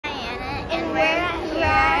And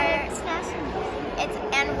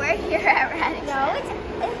we're here at Radix. No, it's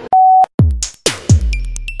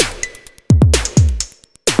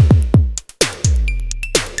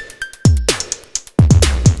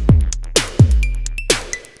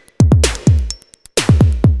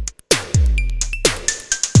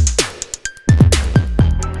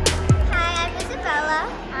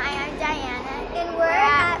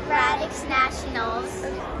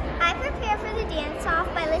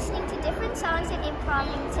songs and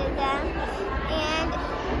improving to them, and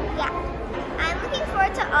yeah, I'm looking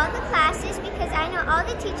forward to all the classes because I know all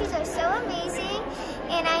the teachers are so amazing,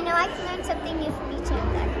 and I know I can learn something new from each of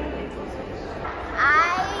them.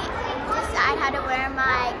 I decide how to wear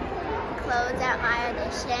my clothes at my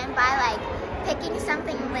audition by like picking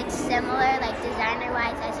something like similar, like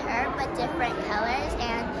designer-wise as her, but different colors,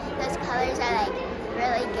 and those colors are like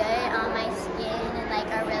really good on my skin and like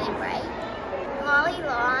are really bright. Molly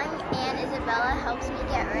Long and Isabella helps me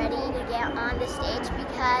get ready to get on the stage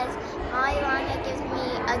because Molly Long gives me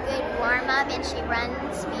a good warm-up and she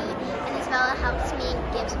runs me, and Isabella helps me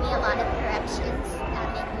and gives me a lot of corrections that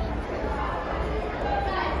make me improve.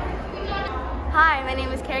 Hi, my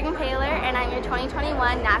name is Carrigan Paylor and I'm your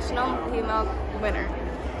 2021 National Female winner.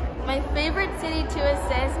 My favorite city to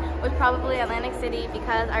assist was probably Atlantic City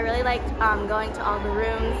because I really liked going to all the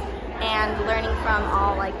rooms and learning from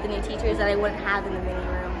all like the new teachers that I wouldn't have in the mini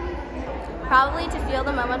room. Probably to feel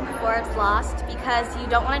the moment before it's lost because you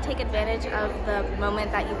don't want to take advantage of the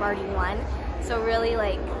moment that you've already won. So really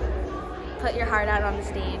like put your heart out on the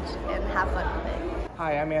stage and have fun with it.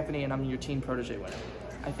 Hi, I'm Anthony and I'm your Teen Protege winner.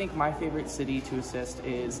 I think my favorite city to assist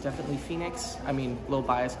is definitely Phoenix. I mean, a little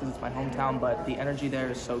biased because it's my hometown, but the energy there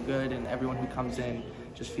is so good and everyone who comes in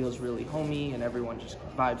just feels really homey and everyone just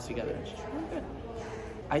vibes together. It's just really good.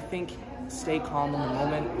 I think stay calm in the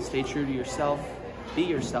moment, stay true to yourself, be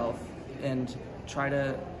yourself, and try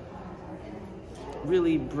to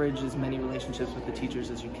really bridge as many relationships with the teachers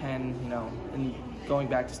as you can, you know, and going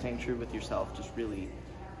back to staying true with yourself, just really,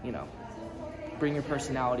 you know, bring your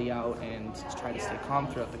personality out and just try to stay calm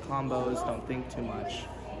throughout the combos, don't think too much,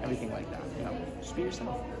 everything like that, you know, just be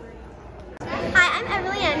yourself. Hi, I'm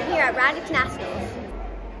Everleigh and I'm here at Radix Nationals.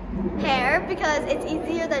 Hair, because it's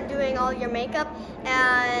easier than doing all your makeup,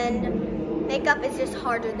 and makeup is just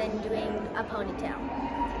harder than doing a ponytail.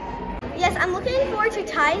 Yes, I'm looking forward to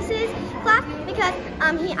Tyus's class because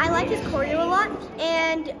I like his choreo a lot,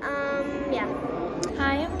 and yeah.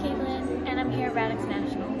 Hi, I'm Caitlyn and I'm here at Radix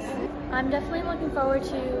Nationals. I'm definitely looking forward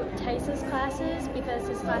to Tyus's classes because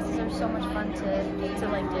his classes are so much fun to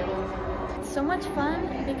like do. So much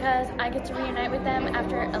fun because I get to reunite with them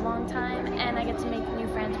after a long time and I get to make new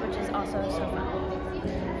friends, which is also so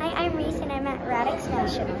fun. Hi, I'm Reese and I'm at Radix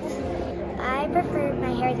Nationals. I prefer my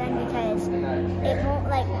hair done because it won't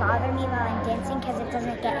like bother me while I'm dancing because it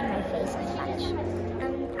doesn't get in my face as much.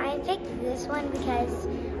 I picked this one because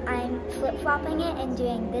I'm flip-flopping it and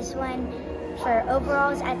doing this one for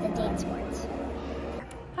overalls at the dance boards.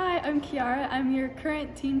 Hi, I'm Kiarra. I'm your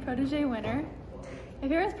current Teen Protege winner. My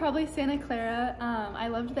favorite is probably Santa Clara. I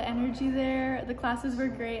loved the energy there, the classes were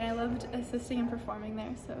great, and I loved assisting and performing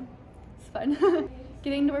there, so it's fun.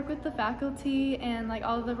 Getting to work with the faculty and like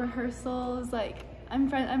all the rehearsals, like I'm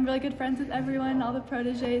really good friends with everyone, all the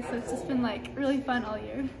proteges, so it's just been like really fun all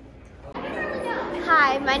year.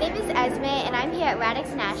 Hi, my name is Esme and I'm here at Radix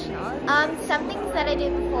Nationals. Some things that I do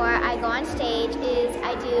before I go on stage is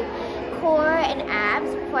I do core and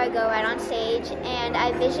abs before I go right on stage, and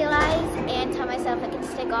I visualize and tell myself I can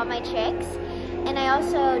stick all my tricks, and I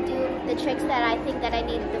also do the tricks that I think that I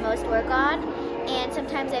need the most work on, and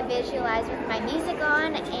sometimes I visualize with my music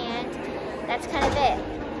on, and that's kind of it.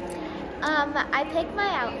 I pick my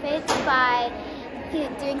outfits by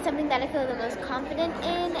doing something that I feel the most confident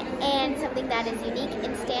in, and something that is unique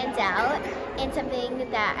and stands out, and something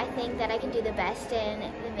that I think that I can do the best in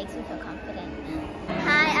that makes me feel confident.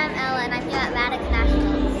 Hi, I'm Ella and I'm here at Radix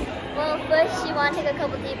Nationals. Well, first you want to take a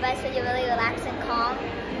couple deep breaths so you're really relaxed and calm.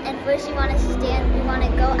 And first you want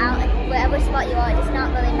to go out wherever spot you are. It does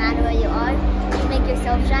not really matter where you are. You make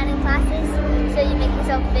yourself shine in classes, so you make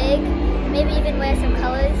yourself big. Maybe even wear some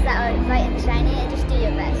colors that are bright and shiny and just do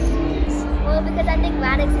your best. Well, because I think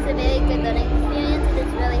Radix is a very good learning experience and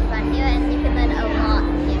it's really fun here and you can learn a lot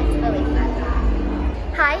here. It's really fun.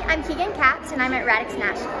 Hi, I'm Keagan Capps and I'm at Radix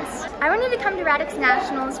Nationals. I wanted to come to Radix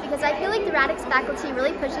Nationals because I feel like the Radix faculty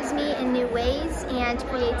really pushes me in new ways and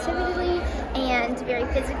creatively and very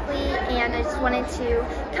physically, and I just wanted to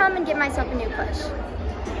come and give myself a new push.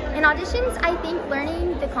 In auditions, I think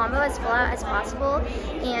learning the combo as full out as possible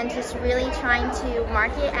and just really trying to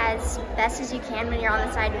mark it as best as you can when you're on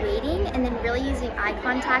the side waiting, and then really using eye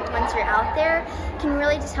contact once you're out there can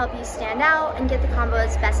really just help you stand out and get the combo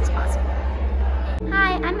as best as possible.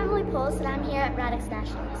 Hi, I'm Everleigh Soutas and I'm here at Radix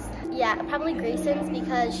Nationals. Yeah, probably Grayson's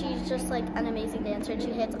because she's just like an amazing dancer and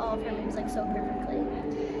she hits all of her moves like so perfectly.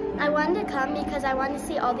 I wanted to come because I wanted to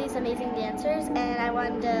see all these amazing dancers and I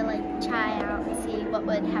wanted to like try out and see what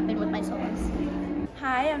would happen with my solos.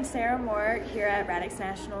 Hi, I'm Sarah Moore here at Radix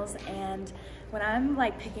Nationals, and when I'm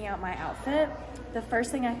like picking out my outfit, the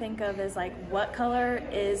first thing I think of is like what color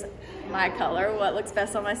is my color, what looks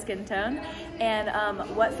best on my skin tone, and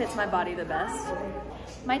what fits my body the best.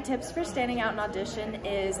 My tips for standing out in audition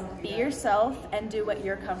is be yourself and do what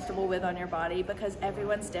you're comfortable with on your body, because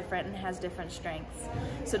everyone's different and has different strengths.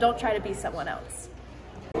 So don't try to be someone else.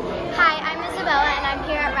 Hi, I'm Isabella and I'm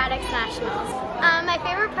here at Radix Nationals. My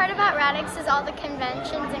favorite part about Radix is all the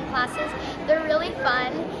conventions and classes. They're really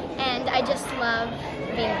fun and I just love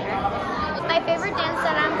being here. My favorite dance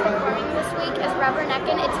that I'm performing this week is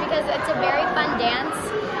Rubberneckin'. It's because it's a very fun dance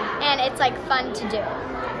and it's like fun to do.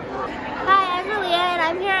 Hi, I'm Aaliyah and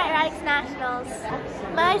I'm here at Radix Nationals.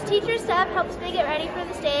 My teacher Steph helps me get ready for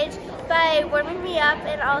the stage by warming me up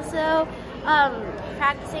and also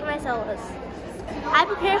practicing my solos. I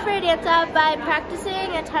prepare for a dance-off by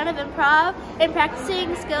practicing a ton of improv and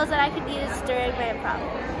practicing skills that I could use during my improv.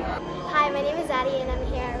 Hi, my name is Addie and I'm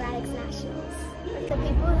here at Radix Nationals. The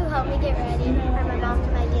people who help me get ready are my mom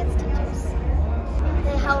and my dance teachers.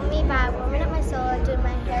 They help me by warming up my solo and doing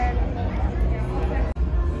my hair and makeup.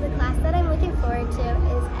 The class that I'm looking forward to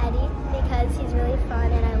is Eddie because he's really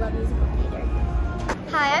fun and I love musical theater.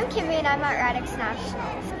 Hi, I'm Kimi and I'm at Radix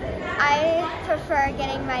Nationals. I prefer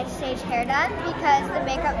getting my stage hair done because the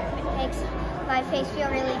makeup makes my face feel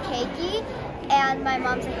really cakey, and my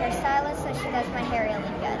mom's a hairstylist, so she does my hair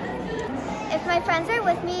really good. If my friends are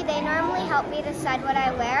with me, they normally help me decide what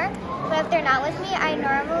I wear, but if they're not with me, I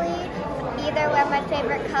normally either wear my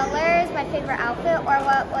favorite colors, my favorite outfit, or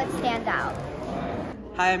what would stand out.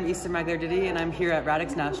 Hi, I'm Easton Magliarditi and I'm here at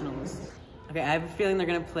Radix Nationals. Okay, I have a feeling they're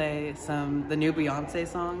gonna play the new Beyonce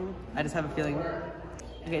song. I just have a feeling.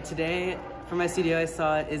 Okay, today for my studio I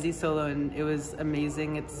saw Izzy solo and it was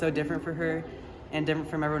amazing. It's so different for her and different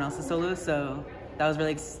from everyone else's solos, so that was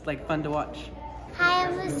really like fun to watch. Hi,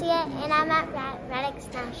 I'm Lucia and I'm at Radix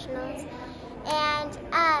Nationals. And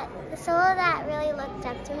the solo that really looked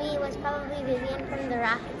up to me was probably Vivian from the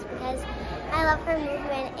Rockets because I love her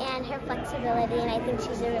movement and her flexibility and I think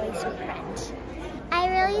she's a really sweet friend. I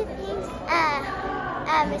really think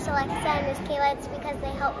Miss Alexa and Miss Kayla, it's because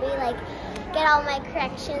they help me like get all my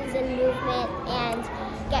corrections and movement and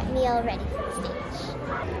get me all ready for the stage.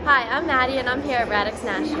 Hi, I'm Maddie and I'm here at Radix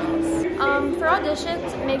Nationals. For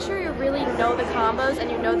auditions, make sure you really know the combos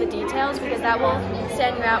and you know the details, because that will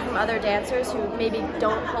stand you out from other dancers who maybe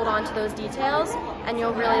don't hold on to those details, and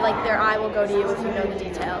you'll really like their eye will go to you if you know the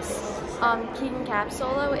details. Keagan Capps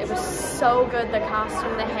solo, it was so good, the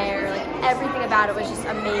costume, the hair, like everything about it was just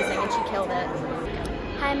amazing and she killed it.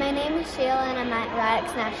 Hi, my name is Shale and I'm at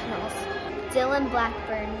Radix Nationals. Dylan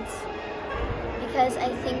Blackburn's, because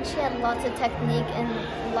I think she had lots of technique and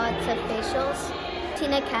lots of facials.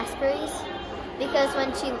 Tina Caspery's, because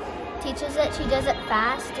when she teaches it, she does it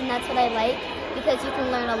fast, and that's what I like, because you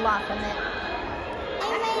can learn a lot from it.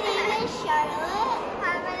 Hi, my name is Charlotte.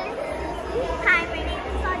 Hi, my name is Cece. Hi, my name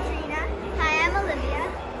is Audrina. Hi, I'm Olivia.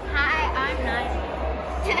 Hi, I'm Nyla.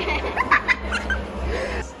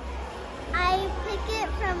 I pick it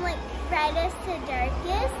from like brightest to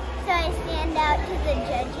darkest, so I stand out to the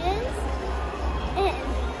judges. And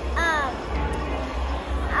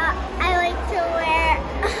I like to wear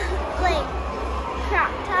like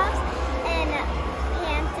crop tops and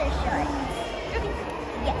pants or shorts.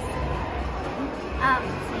 Yes.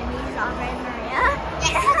 Sammy's Aubrey Maria.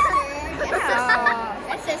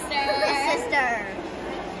 Yes, sister.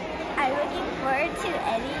 I'm looking forward to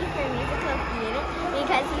Eddie for musical theater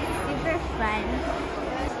because he's super fun.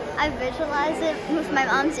 I visualize it with my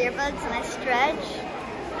mom's earbuds and I stretch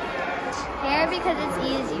hair because it's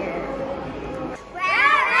easier. We're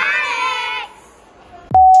at Radix!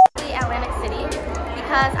 Atlantic City,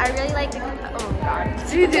 because I really like the, oh god.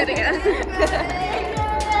 Do it again.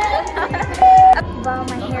 Well,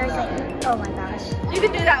 my hair is like, oh my gosh. You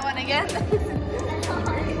can do that one again.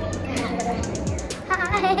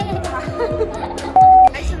 Hi.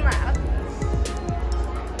 Nice and loud.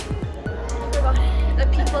 The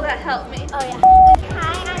people that helped me. Oh yeah.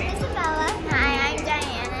 Hi, I'm Isabella. Hi, I'm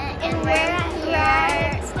Diana. And we're here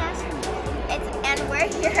at And we're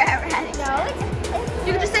here at Radix. No,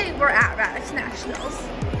 it's You can just say we're at Radix Nationals.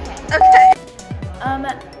 Okay. So I'm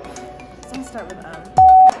gonna start with